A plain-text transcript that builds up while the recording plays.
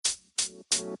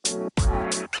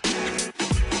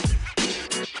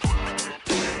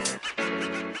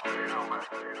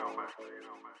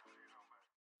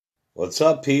What's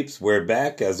up, peeps? We're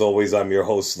back. As always, I'm your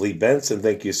host, Lee Benson, and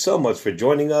thank you so much for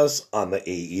joining us on the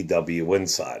AEW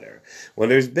Insider. When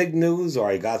there's big news or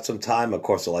I got some time, of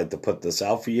course, I like to put this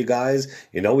out for you guys.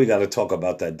 You know, we got to talk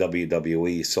about that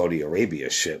WWE Saudi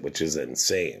Arabia shit, which is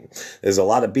insane. There's a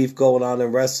lot of beef going on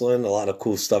in wrestling, a lot of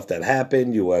cool stuff that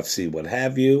happened, UFC, what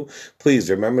have you. Please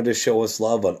remember to show us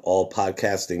love on all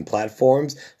podcasting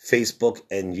platforms, Facebook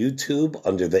and YouTube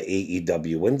under the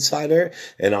AEW Insider,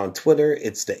 and on Twitter,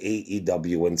 it's the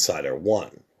AEW Insider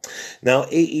 1. Now,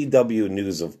 AEW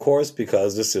news, of course,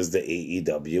 because this is the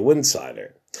AEW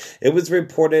Insider. It was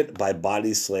reported by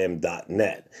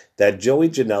Bodyslam.net that Joey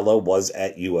Janela was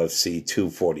at UFC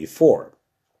 244.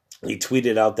 He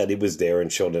tweeted out that he was there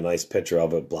and showed a nice picture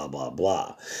of it, blah, blah,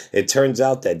 blah. It turns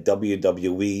out that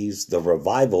WWE's The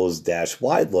Revival's Dash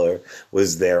Wilder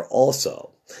was there also.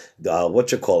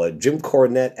 Jim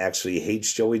Cornette actually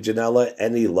hates Joey Janela,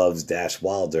 and he loves Dash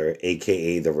Wilder,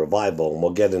 a.k.a. The Revival, and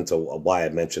we'll get into why I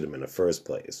mentioned him in the first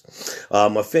place.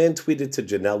 A fan tweeted to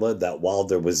Janela that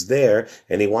Wilder was there,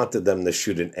 and he wanted them to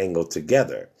shoot an angle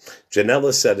together.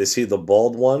 Janela said, "Is he the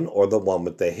bald one or the one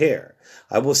with the hair?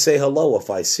 I will say hello if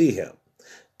I see him."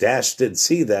 Dash did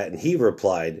see that, and he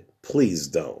replied, "Please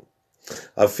don't."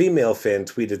 A female fan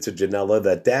tweeted to Janela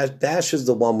that Dash is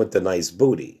the one with the nice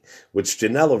booty, which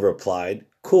Janela replied,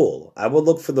 "Cool, I will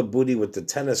look for the booty with the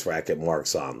tennis racket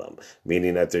marks on them,"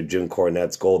 meaning that they're Jim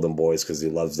Cornette's Golden Boys because he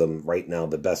loves them right now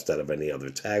the best out of any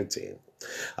other tag team.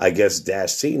 I guess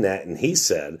Dash seen that, and he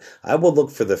said, "I will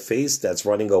look for the face that's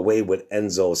running away with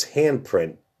Enzo's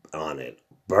handprint on it.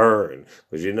 Burn."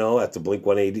 Because, you know, at the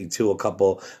Blink-182 a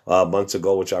couple months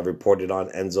ago, which I reported on,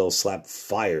 Enzo slapped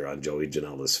fire on Joey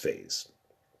Janela's face.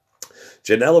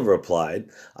 Janela replied,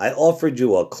 "I offered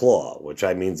you a claw," which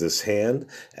I means his hand,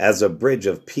 "as a bridge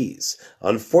of peace.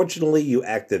 Unfortunately, you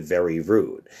acted very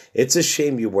rude. It's a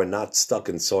shame you were not stuck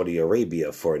in Saudi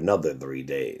Arabia for another 3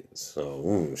 days."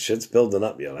 So, shit's building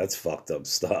up, yo. That's fucked up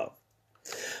stuff.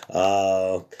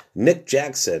 Nick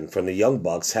Jackson from the Young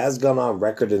Bucks has gone on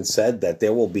record and said that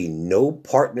there will be no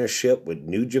partnership with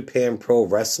New Japan Pro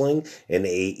Wrestling and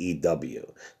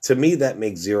AEW. To me, that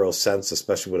makes zero sense,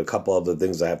 especially with a couple other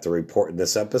things I have to report in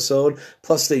this episode.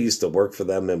 Plus, they used to work for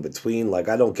them in between. Like,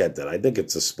 I don't get that. I think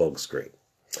it's a smokescreen.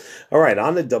 All right,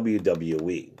 on to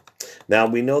WWE. Now,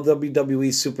 we know WWE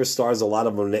superstars, a lot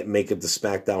of them didn't make it to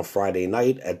SmackDown Friday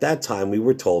night. At that time, we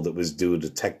were told it was due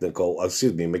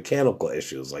to mechanical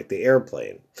issues like the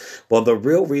airplane. Well, the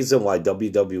real reason why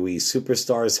WWE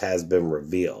superstars has been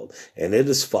revealed, and it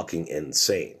is fucking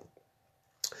insane.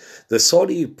 The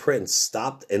Saudi prince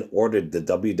stopped and ordered the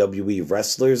WWE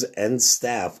wrestlers and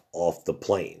staff off the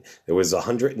plane. There was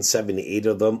 178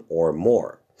 of them or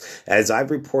more. As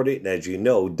I've reported, and as you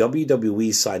know,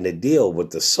 WWE signed a deal with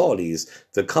the Saudis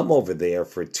to come over there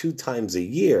for 2 times a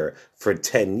year for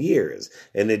 10 years.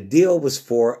 And the deal was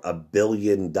for $1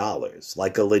 billion,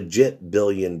 like a legit $1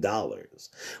 billion.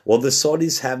 Well, the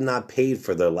Saudis have not paid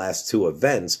for their last 2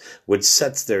 events, which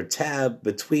sets their tab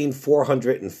between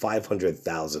 $400,000 and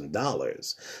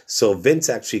 $500,000. So Vince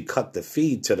actually cut the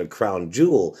fee to the crown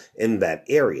jewel in that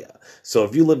area. So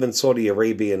if you live in Saudi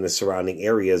Arabia and the surrounding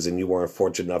areas and you weren't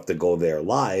fortunate enough to go there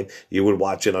live, you would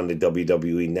watch it on the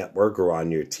WWE network or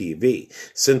on your TV.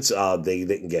 Since they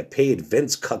didn't get paid,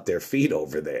 Vince cut their feed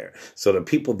over there, so the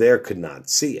people there could not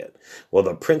see it. Well,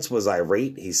 the prince was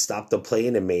irate. He stopped the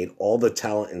plane and made all the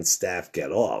talent and staff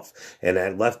get off, and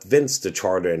had left Vince to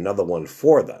charter another one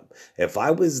for them. If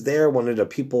I was there, one of the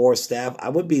people or staff, I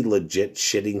would be legit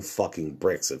shitting fucking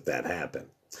bricks if that happened.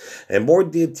 And more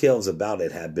details about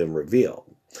it have been revealed.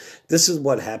 This is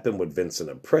what happened with Vince and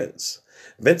the Prince.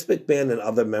 Vince McMahon and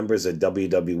other members of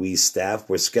WWE staff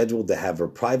were scheduled to have a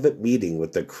private meeting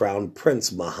with the Crown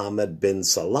Prince Mohammed bin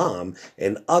Salman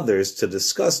and others to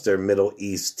discuss their Middle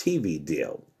East TV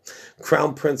deal.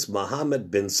 Crown Prince Mohammed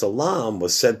bin Salman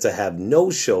was said to have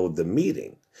no-showed the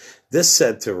meeting. This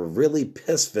said to really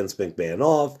piss Vince McMahon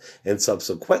off and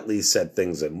subsequently set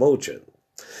things in motion.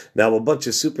 Now, a bunch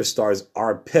of superstars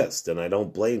are pissed, and I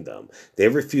don't blame them. They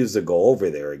refuse to go over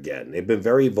there again. They've been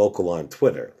very vocal on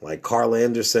Twitter, like Carl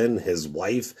Anderson, his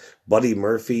wife, Buddy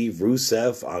Murphy,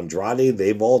 Rusev, Andrade.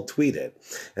 They've all tweeted.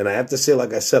 And I have to say,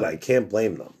 like I said, I can't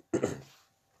blame them.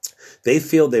 They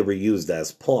feel they were used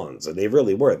as pawns, and they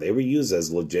really were. They were used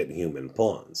as legit human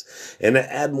pawns. And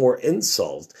to add more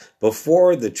insult,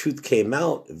 before the truth came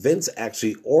out, Vince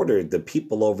actually ordered the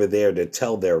people over there to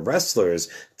tell their wrestlers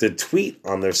to tweet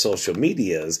on their social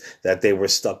medias that they were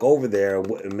stuck over there and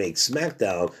wouldn't make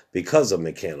SmackDown because of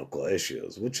mechanical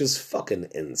issues, which is fucking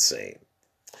insane.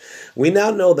 We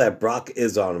now know that Brock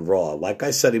is on Raw, like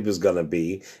I said he was going to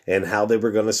be, and how they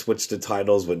were going to switch the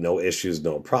titles with no issues,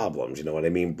 no problems. You know what I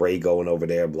mean? Bray going over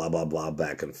there, blah, blah, blah,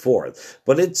 back and forth.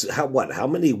 But it's, how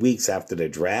many weeks after the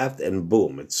draft? And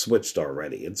boom, it's switched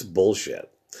already. It's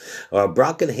bullshit.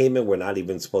 Brock and Heyman were not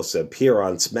even supposed to appear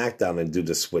on SmackDown and do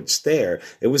the switch there.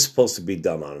 It was supposed to be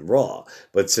done on Raw.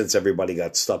 But since everybody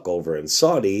got stuck over in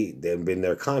Saudi, in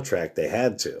their contract, they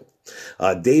had to.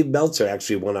 Dave Meltzer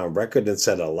actually went on record and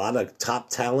said a lot of top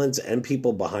talents and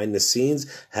people behind the scenes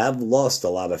have lost a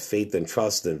lot of faith and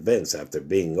trust in Vince after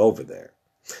being over there.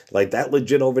 Like, that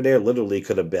legit over there literally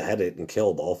could have beheaded and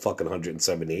killed all fucking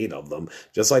 178 of them,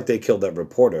 just like they killed that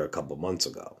reporter a couple months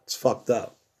ago. It's fucked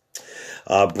up.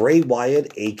 Bray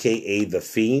Wyatt, a.k.a. The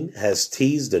Fiend, has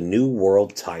teased a new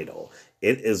world title.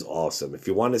 It is awesome. If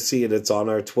you want to see it, it's on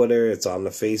our Twitter, it's on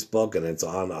the Facebook, and it's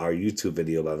on our YouTube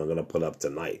video that I'm going to put up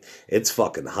tonight. It's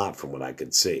fucking hot from what I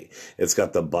could see. It's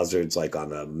got the buzzards like on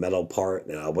the metal part,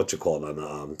 on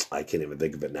the, I can't even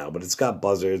think of it now, but it's got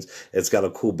buzzards. It's got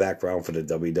a cool background for the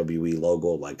WWE logo.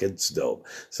 Like, it's dope.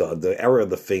 So the era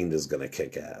of the Fiend is going to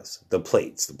kick ass. The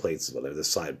plates, whatever, the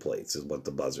side plates is what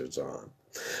the buzzards are on.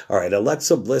 All right,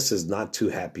 Alexa Bliss is not too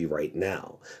happy right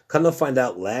now. Come to find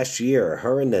out, last year,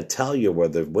 her and Natalya were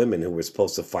the women who were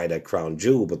supposed to fight at Crown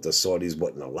Jewel, but the Saudis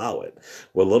wouldn't allow it.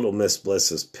 Well, Little Miss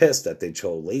Bliss is pissed that they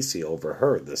chose Lacey over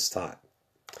her this time.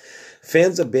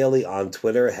 Fans of Bayley on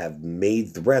Twitter have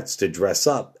made threats to dress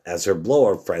up as her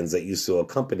blow-up friends that used to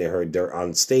accompany her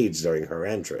on stage during her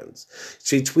entrance.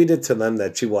 She tweeted to them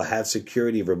that she will have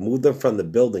security remove them from the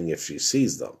building if she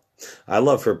sees them. I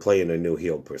love her playing a new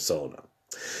heel persona.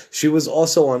 She was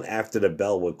also on After the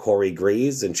Bell with Corey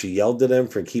Graves, and she yelled at him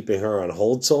for keeping her on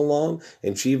hold so long,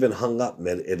 and she even hung up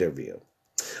mid-interview.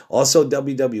 Also,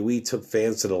 WWE took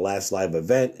fans to the last live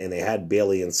event, and they had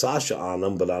Bayley and Sasha on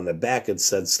them, but on the back it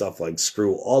said stuff like,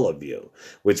 "Screw all of you,"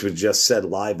 which was just said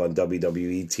live on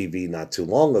WWE TV not too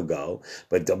long ago,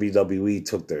 but WWE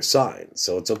took their sign.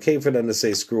 So it's okay for them to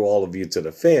say "screw all of you" to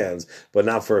the fans, but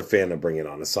not for a fan to bring it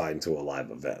on a sign to a live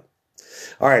event.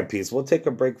 All right, peeps, we'll take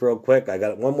a break real quick. I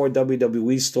got one more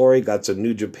WWE story, got some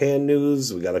New Japan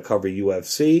news, we got to cover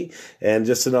UFC, and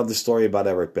just another story about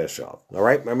Eric Bischoff. All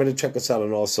right, remember to check us out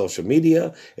on all social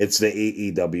media. It's the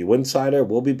AEW Insider.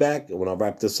 We'll be back, and I'll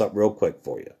wrap this up real quick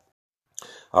for you.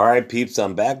 All right, peeps,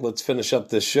 I'm back. Let's finish up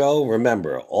this show.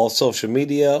 Remember, all social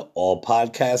media, all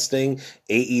podcasting,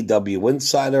 AEW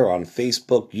Insider on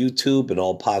Facebook, YouTube, and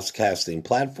all podcasting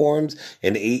platforms,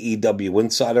 and AEW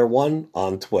Insider 1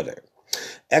 on Twitter.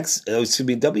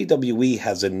 WWE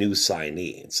has a new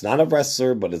signee. It's not a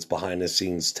wrestler, but it's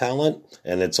behind-the-scenes talent,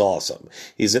 and it's awesome.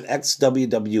 He's an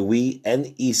ex-WWE and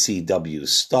ECW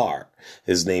star.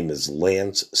 His name is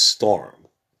Lance Storm.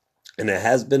 And it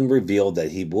has been revealed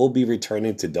that he will be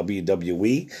returning to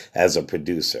WWE as a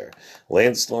producer.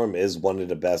 Lance Storm is one of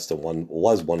the best and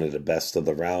was one of the best of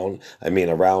the round.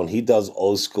 Around. He does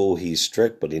old school. He's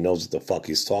strict, but he knows what the fuck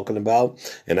he's talking about.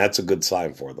 And that's a good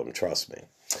sign for them, trust me.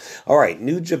 All right,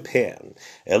 New Japan.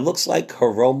 It looks like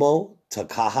Hiromu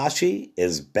Takahashi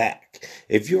is back.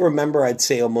 If you remember, I'd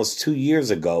say almost 2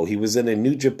 years ago, he was in a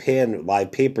New Japan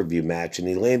live pay-per-view match and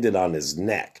he landed on his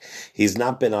neck. He's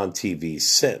not been on TV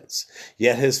since.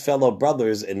 Yet his fellow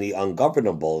brothers in the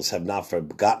Ungovernables have not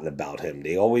forgotten about him.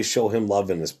 They always show him love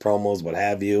in his promos, what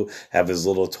have you, have his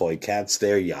little toy cats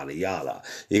there, yada yada.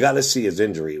 You got to see his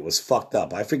injury. It was fucked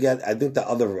up. I think the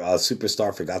other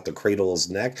superstar forgot to cradle his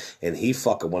neck and he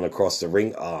fucking went across the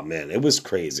ring. Oh man, it was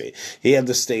crazy. He had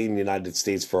to stay in the United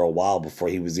States for a while before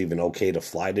he was even okay to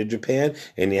fly to Japan,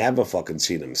 and you haven't fucking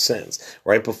seen him since.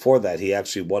 Right before that, he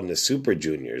actually won the Super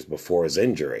Juniors before his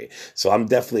injury. So I'm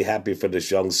definitely happy for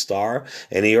this young star,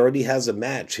 and he already has a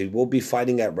match. He will be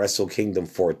fighting at Wrestle Kingdom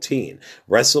 14.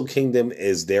 Wrestle Kingdom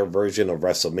is their version of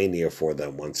WrestleMania for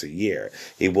them once a year.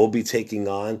 He will be taking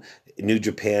on New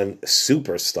Japan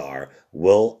superstar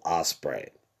Will Ospreay.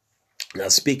 Now,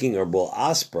 speaking of Will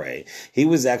Ospreay, he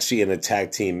was actually in a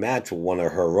tag team match with one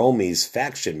of Hiromu's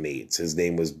faction mates. His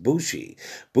name was Bushi.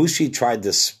 Bushi tried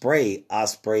to spray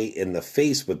Ospreay in the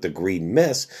face with the green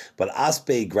mist, but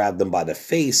Ospreay grabbed him by the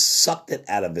face, sucked it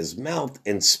out of his mouth,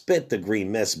 and spit the green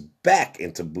mist back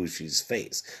into Bushi's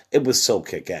face. It was so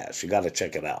kick-ass. You got to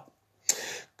check it out.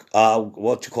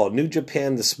 what you call New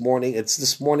Japan this morning. It's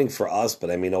this morning for us,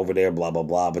 but I mean over there, blah, blah,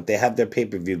 blah. But they have their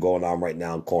pay-per-view going on right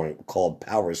now called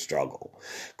Power Struggle.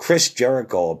 Chris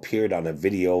Jericho appeared on a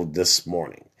video this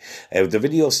morning. And the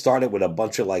video started with a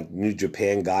bunch of like New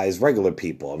Japan guys, regular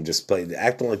people. I'm just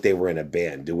acting like they were in a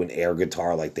band, doing air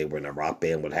guitar like they were in a rock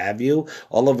band, what have you.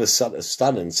 All of a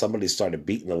sudden, somebody started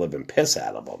beating the living piss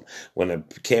out of them. When the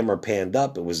camera panned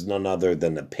up, it was none other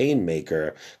than the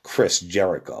Painmaker, Chris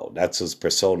Jericho. That's his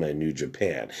persona in New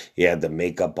Japan. He had the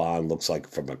makeup on, looks like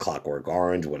from a Clockwork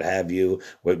Orange, what have you,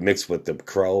 mixed with the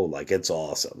Crow. Like, it's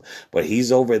awesome. But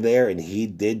he's over there, and he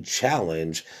did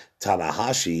challenge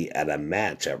Tanahashi at a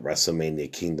match at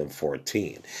WrestleMania Kingdom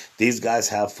 14. These guys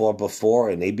have fought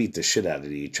before, and they beat the shit out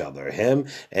of each other, him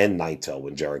and Naito,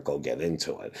 when Jericho get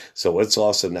into it. So it's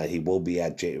awesome that he will be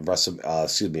at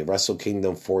Wrestle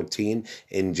Kingdom 14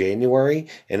 in January,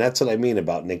 and that's what I mean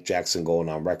about Nick Jackson going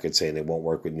on record saying they won't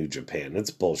work with New Japan.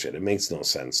 It's bullshit. It makes no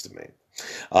sense to me.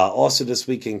 Also this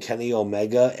weekend, Kenny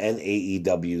Omega and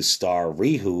AEW star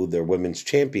Riho, their women's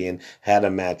champion, had a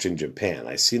match in Japan.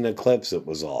 I seen the clips. It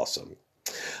was awesome.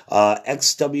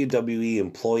 Ex-WWE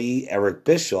employee Eric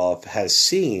Bischoff has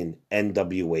seen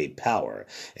NWA Power.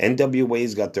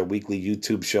 NWA's got their weekly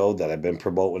YouTube show that I've been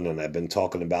promoting and I've been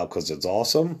talking about because it's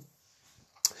awesome.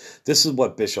 This is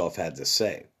what Bischoff had to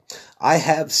say. I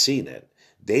have seen it.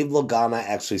 Dave Lagana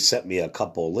actually sent me a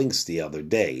couple links the other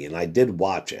day, and I did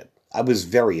watch it. I was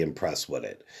very impressed with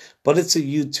it. But it's a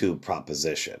YouTube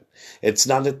proposition. It's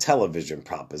not a television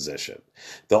proposition.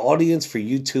 The audience for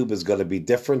YouTube is going to be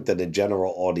different than the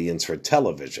general audience for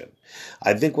television.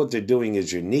 I think what they're doing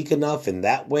is unique enough in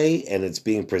that way, and it's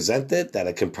being presented that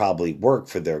it can probably work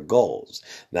for their goals.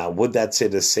 Now, would that say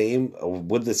the same?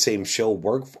 Would the same show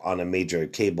work on a major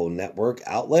cable network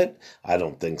outlet? I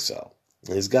don't think so.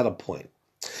 He's got a point.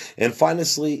 And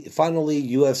finally,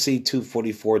 UFC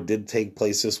 244 did take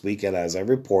place this weekend, as I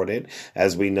reported.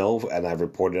 As we know, and I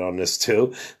reported on this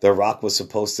too, The Rock was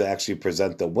supposed to actually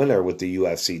present the winner with the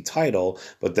UFC title,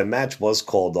 but the match was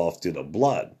called off due to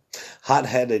blood.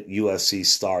 Hot-headed UFC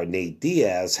star Nate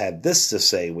Diaz had this to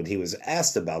say when he was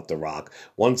asked about The Rock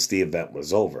once the event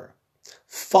was over.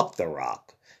 Fuck The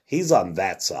Rock. He's on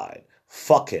that side.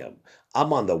 Fuck him.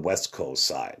 I'm on the West Coast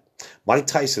side. Mike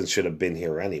Tyson should have been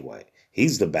here anyway.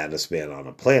 He's the baddest man on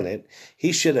the planet.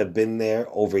 He should have been there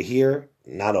over here,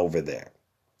 not over there.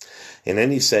 And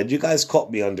then he said, you guys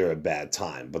caught me under a bad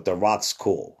time, but The Rock's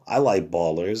cool. I like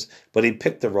ballers, but he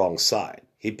picked the wrong side.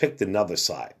 He picked another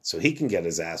side, so he can get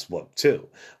his ass whooped too.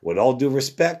 With all due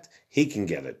respect, he can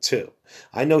get it too.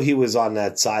 I know he was on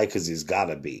that side because he's got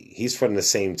to be. He's from the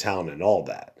same town and all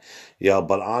that.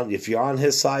 But if you're on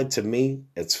his side, to me,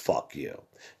 it's fuck you.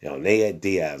 Nate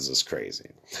Diaz is crazy.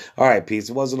 All right, peeps.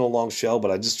 It wasn't a long show, but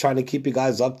I'm just trying to keep you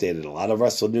guys updated. A lot of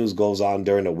wrestling news goes on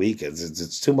during the week.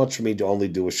 It's too much for me to only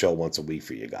do a show once a week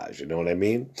for you guys. You know what I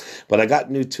mean? But I got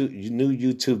new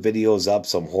YouTube videos up,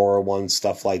 some horror ones,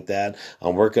 stuff like that.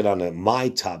 I'm working on my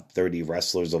top 30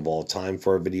 wrestlers of all time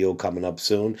for a video coming up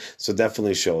soon. So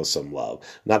definitely show us some love. I'm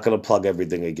not going to plug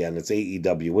everything again. It's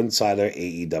AEW Insider,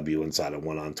 AEW Insider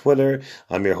 1 on Twitter.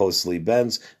 I'm your host, Lee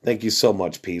Benz. Thank you so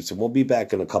much, peeps. And we'll be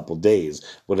back in a couple days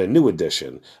with a new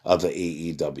edition of the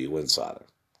AEW Insider.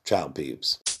 Ciao,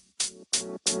 peeps.